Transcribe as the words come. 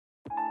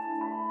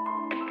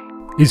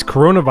Is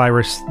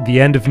coronavirus the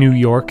end of New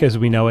York as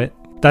we know it?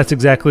 That's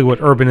exactly what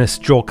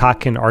urbanist Joel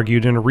Kotkin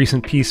argued in a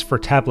recent piece for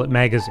Tablet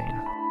magazine.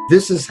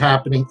 This is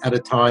happening at a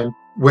time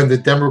when the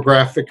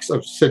demographics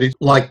of cities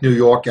like New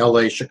York,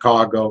 LA,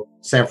 Chicago,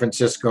 San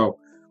Francisco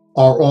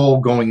are all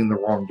going in the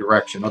wrong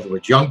direction. In other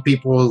words, young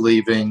people are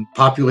leaving,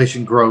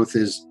 population growth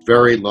is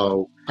very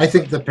low. I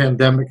think the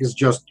pandemic is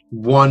just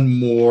one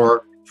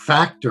more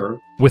factor.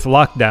 With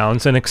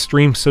lockdowns and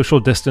extreme social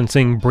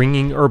distancing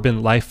bringing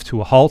urban life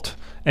to a halt,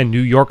 and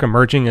New York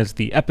emerging as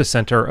the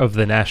epicenter of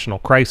the national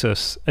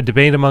crisis, a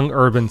debate among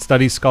urban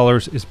studies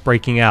scholars is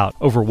breaking out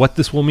over what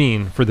this will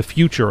mean for the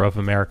future of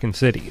American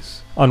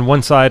cities. On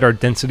one side are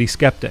density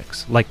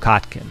skeptics, like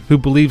Kotkin, who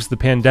believes the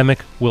pandemic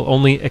will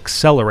only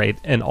accelerate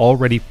an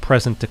already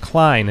present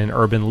decline in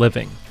urban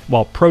living,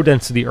 while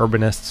pro-density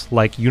urbanists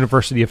like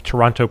University of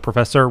Toronto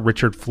professor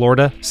Richard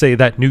Florida say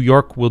that New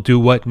York will do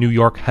what New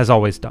York has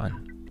always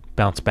done: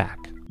 bounce back.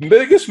 The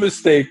biggest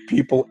mistake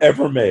people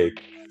ever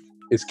make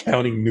is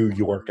counting New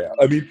York out.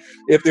 I mean,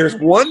 if there's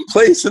one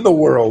place in the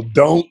world,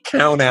 don't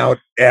count out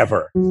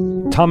ever.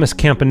 Thomas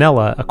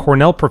Campanella, a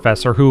Cornell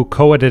professor who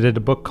co-edited a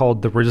book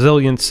called The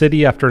Resilient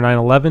City After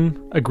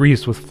 9/11,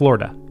 agrees with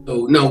Florida.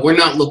 So no, we're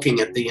not looking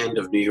at the end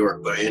of New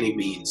York by any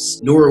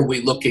means, nor are we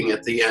looking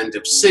at the end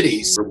of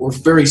cities.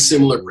 Very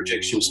similar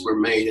predictions were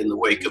made in the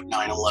wake of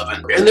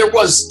 9/11. And there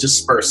was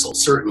dispersal,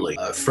 certainly.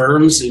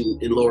 Firms in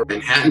lower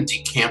Manhattan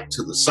decamped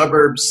to the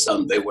suburbs.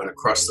 They went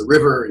across the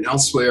river and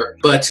elsewhere.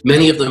 But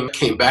many of them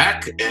came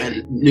back,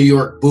 and New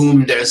York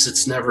boomed as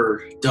it's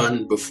never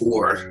done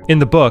before. In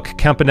the book,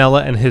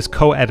 Campanella and his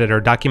co-editor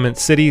document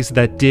cities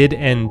that did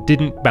and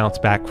didn't bounce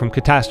back from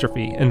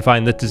catastrophe and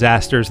find that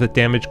disasters that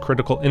damage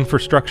critical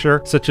infrastructure,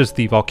 such as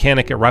the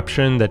volcanic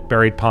eruption that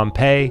buried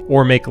Pompeii,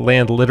 or make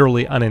land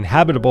literally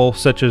uninhabitable,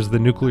 such as the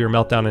nuclear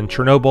meltdown in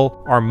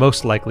Chernobyl, are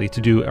most likely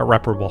to do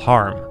irreparable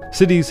harm.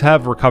 Cities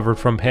have recovered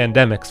from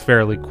pandemics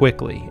fairly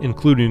quickly,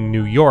 including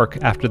New York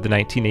after the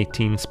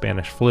 1918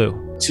 Spanish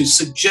flu. To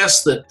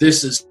suggest that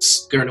this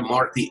is going to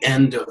mark the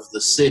end of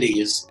the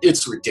city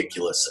it's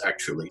ridiculous,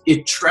 actually.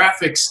 It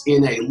traffics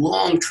in a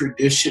long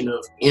tradition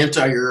of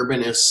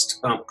anti-urbanist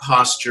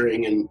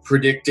posturing and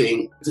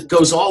predicting. It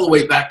goes all the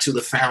way back to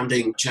the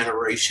founding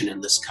generation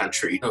in this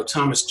country.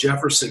 Thomas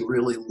Jefferson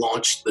really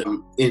launched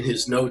them in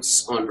his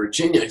notes on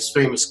Virginia, his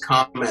famous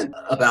comment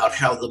about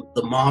how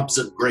the mobs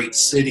of great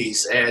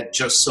cities add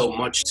just so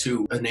much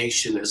to a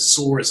nation as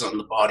sores on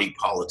the body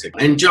politic.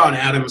 And John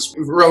Adams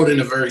wrote in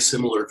a very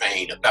similar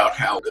vein about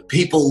how the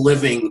people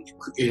living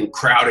in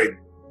crowded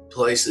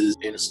places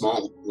in a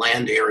small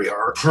land area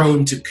are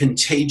prone to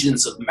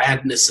contagions of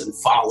madness and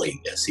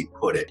folly, as he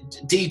put it.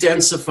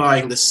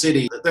 De-densifying the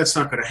city, that's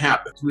not going to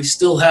happen. We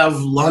still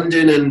have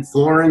London and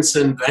Florence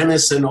and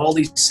Venice and all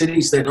these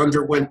cities that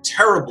underwent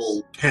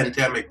terrible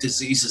pandemic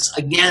diseases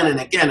again and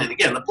again and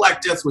again. The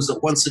Black Death was a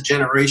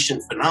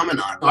once-a-generation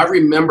phenomenon. I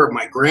remember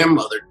my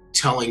grandmother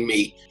telling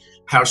me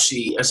how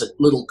she, as a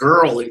little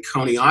girl in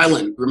Coney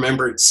Island,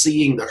 remembered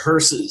seeing the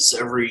hearses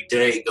every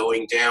day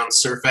going down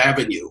Surf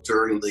Avenue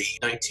during the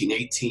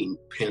 1918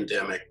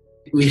 pandemic.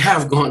 We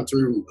have gone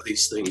through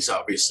these things,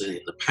 obviously,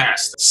 in the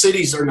past.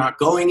 Cities are not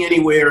going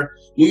anywhere.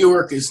 New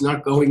York is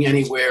not going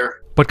anywhere.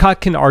 But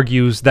Kotkin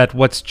argues that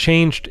what's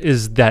changed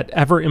is that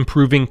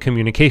ever-improving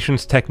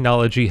communications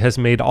technology has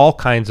made all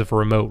kinds of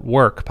remote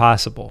work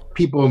possible.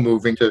 People are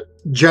moving to,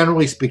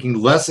 generally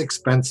speaking, less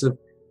expensive,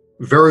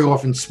 very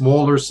often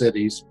smaller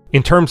cities.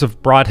 In terms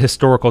of broad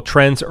historical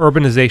trends,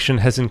 urbanization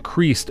has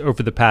increased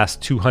over the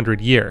past 200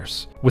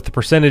 years, with the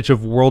percentage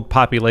of world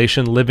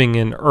population living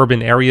in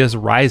urban areas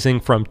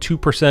rising from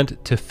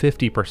 2% to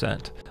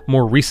 50%.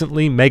 More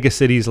recently,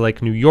 megacities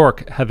like New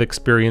York have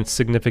experienced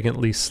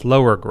significantly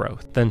slower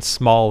growth than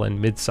small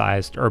and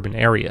mid-sized urban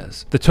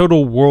areas. The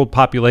total world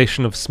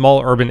population of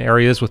small urban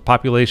areas with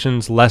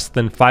populations less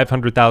than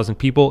 500,000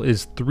 people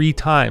is 3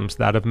 times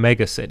that of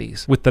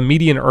megacities, with the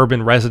median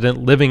urban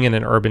resident living in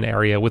an urban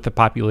area with a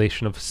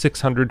population of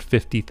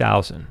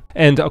 650,000.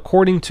 And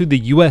according to the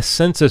U.S.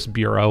 Census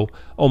Bureau,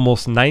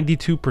 almost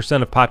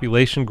 92% of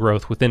population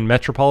growth within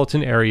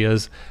metropolitan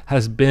areas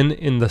has been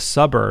in the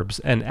suburbs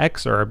and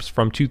exurbs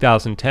from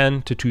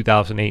 2010 to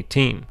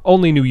 2018.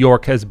 Only New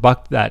York has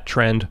bucked that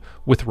trend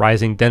with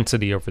rising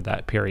density over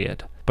that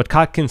period. But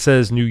Kotkin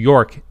says New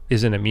York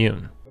isn't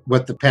immune.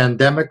 What the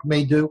pandemic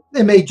may do,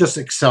 it may just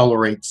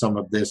accelerate some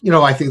of this.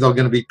 I think there are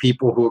going to be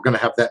people who are going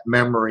to have that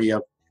memory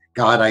of,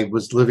 God, I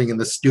was living in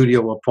the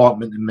studio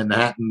apartment in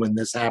Manhattan when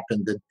this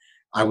happened, and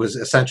I was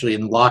essentially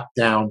in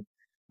lockdown,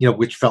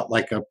 which felt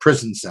like a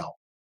prison cell.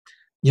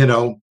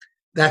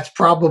 That's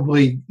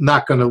probably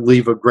not going to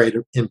leave a great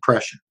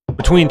impression.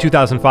 Between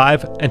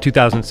 2005 and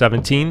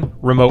 2017,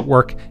 remote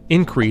work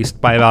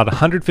increased by about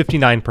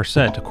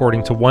 159%,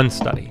 according to one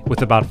study,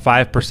 with about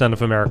 5%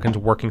 of Americans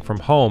working from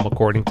home,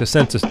 according to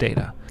census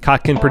data.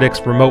 Kotkin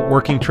predicts remote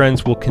working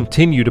trends will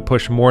continue to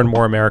push more and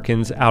more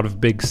Americans out of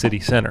big city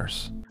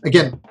centers.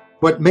 Again,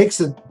 what makes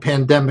the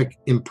pandemic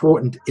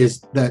important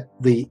is that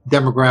the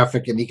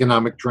demographic and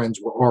economic trends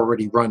were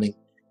already running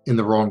in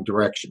the wrong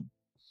direction.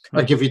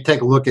 Like if you take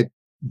a look at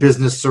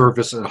business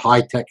service and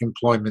high-tech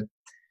employment.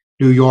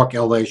 New York,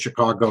 LA,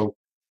 Chicago,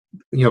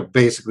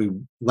 basically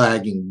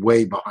lagging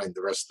way behind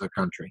the rest of the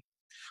country.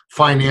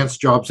 Finance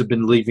jobs have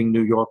been leaving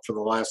New York for the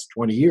last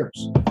 20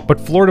 years.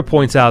 But Florida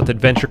points out that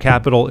venture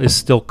capital is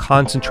still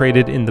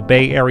concentrated in the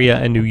Bay Area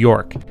and New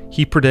York.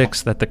 He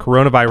predicts that the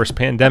coronavirus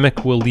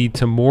pandemic will lead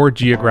to more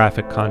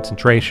geographic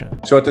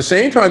concentration. So at the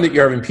same time that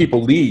you're having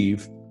people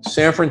leave,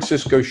 San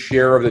Francisco's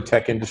share of the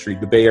tech industry,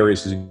 the Bay Area,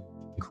 is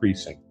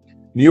increasing.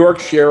 New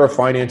York's share of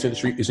finance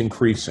industry is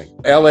increasing.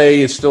 LA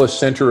is still a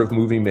center of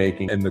movie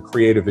making and the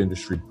creative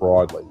industry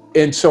broadly.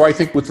 And so I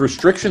think with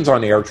restrictions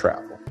on air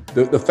travel,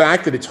 the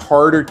fact that it's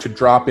harder to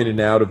drop in and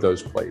out of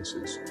those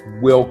places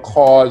will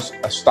cause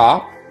a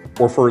stop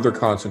or further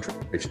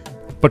concentration.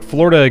 But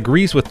Florida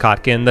agrees with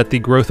Kotkin that the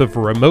growth of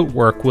remote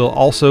work will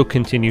also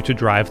continue to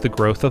drive the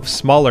growth of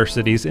smaller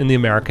cities in the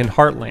American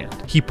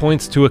heartland. He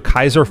points to a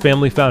Kaiser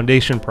Family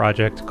Foundation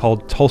project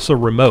called Tulsa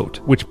Remote,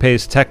 which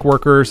pays tech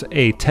workers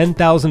a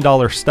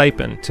 $10,000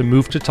 stipend to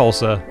move to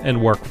Tulsa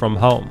and work from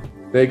home.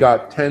 They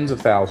got tens of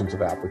thousands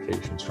of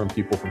applications from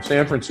people from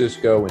San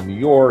Francisco and New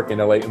York and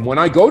LA. And when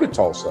I go to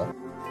Tulsa,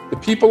 the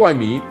people I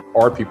meet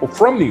are people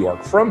from New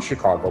York, from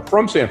Chicago,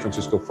 from San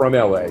Francisco, from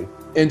LA.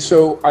 And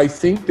so I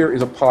think there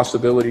is a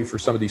possibility for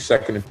some of these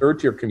second and third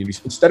tier communities,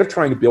 instead of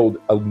trying to build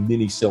a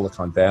mini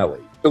Silicon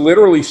Valley, to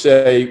literally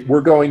say we're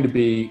going to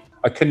be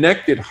a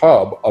connected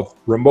hub of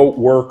remote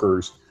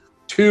workers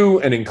to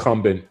an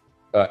incumbent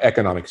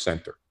economic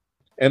center.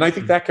 And I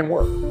think that can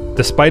work.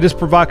 Despite his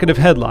provocative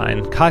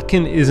headline,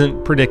 Kotkin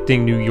isn't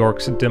predicting New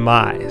York's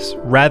demise.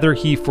 Rather,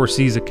 he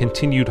foresees a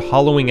continued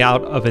hollowing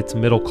out of its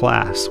middle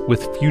class,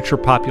 with future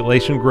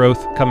population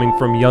growth coming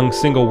from young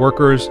single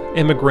workers,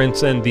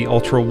 immigrants, and the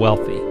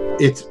ultra-wealthy.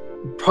 It's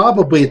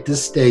probably at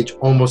this stage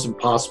almost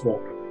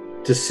impossible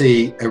to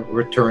see a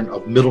return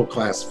of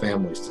middle-class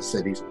families to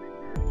cities.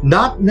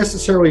 Not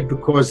necessarily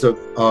because of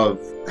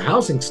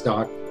housing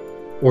stock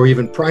or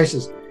even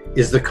prices,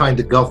 is the kind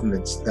of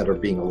governments that are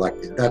being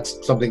elected.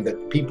 That's something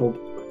that people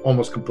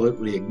almost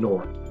completely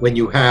ignore. When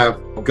you have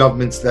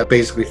governments that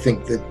basically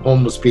think that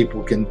homeless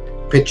people can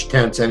pitch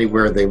tents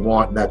anywhere they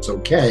want and that's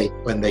okay,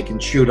 when they can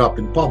shoot up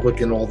in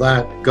public and all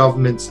that,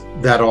 governments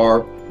that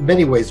are in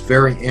many ways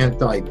very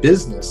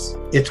anti-business,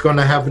 it's going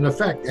to have an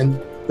effect. And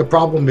the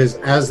problem is,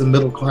 as the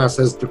middle class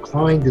has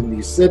declined in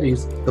these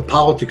cities, the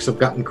politics have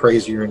gotten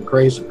crazier and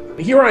crazier.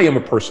 Here I am,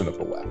 a person of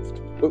the left.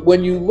 But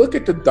when you look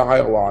at the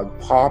dialogue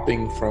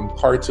popping from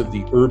parts of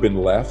the urban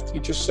left,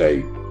 you just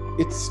say,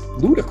 it's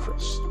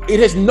ludicrous. It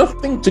has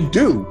nothing to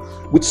do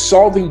with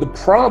solving the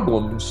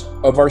problems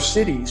of our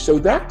cities. So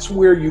that's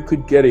where you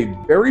could get a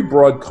very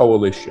broad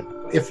coalition.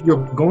 If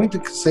you're going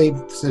to save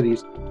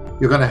cities,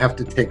 you're going to have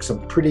to take some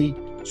pretty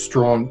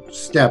strong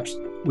steps,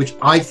 which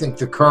I think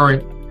the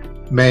current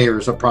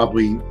mayors are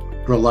probably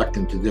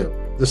reluctant to do.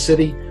 The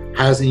city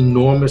has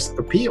enormous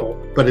appeal,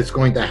 but it's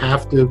going to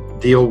have to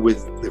deal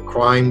with the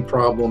crime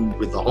problem,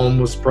 with the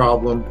homeless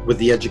problem, with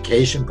the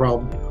education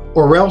problem,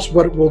 or else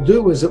what it will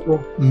do is it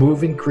will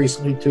move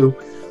increasingly to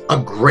a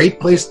great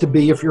place to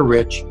be if you're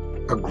rich,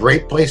 a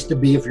great place to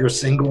be if you're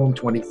single and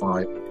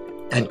 25,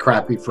 and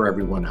crappy for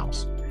everyone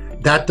else.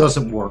 That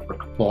doesn't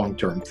work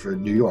long-term for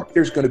New York.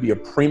 There's going to be a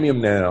premium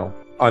now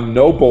on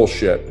no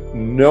bullshit,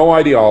 no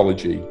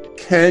ideology.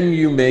 Can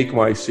you make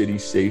my city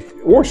safe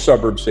or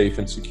suburb safe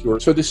and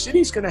secure? So the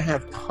city's going to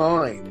have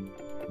time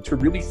to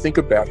really think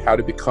about how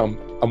to become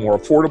a more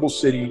affordable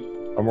city,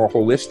 a more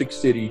holistic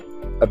city,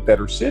 a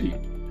better city.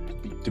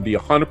 To be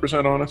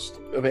 100%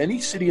 honest, of any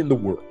city in the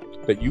world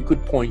that you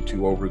could point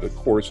to over the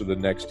course of the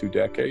next 2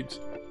 decades,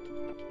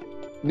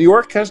 New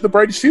York has the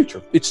brightest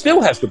future. It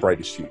still has the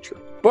brightest future,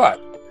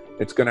 but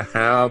it's going to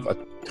have a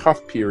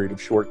tough period of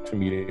short to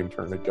medium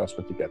term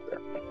adjustment to get there.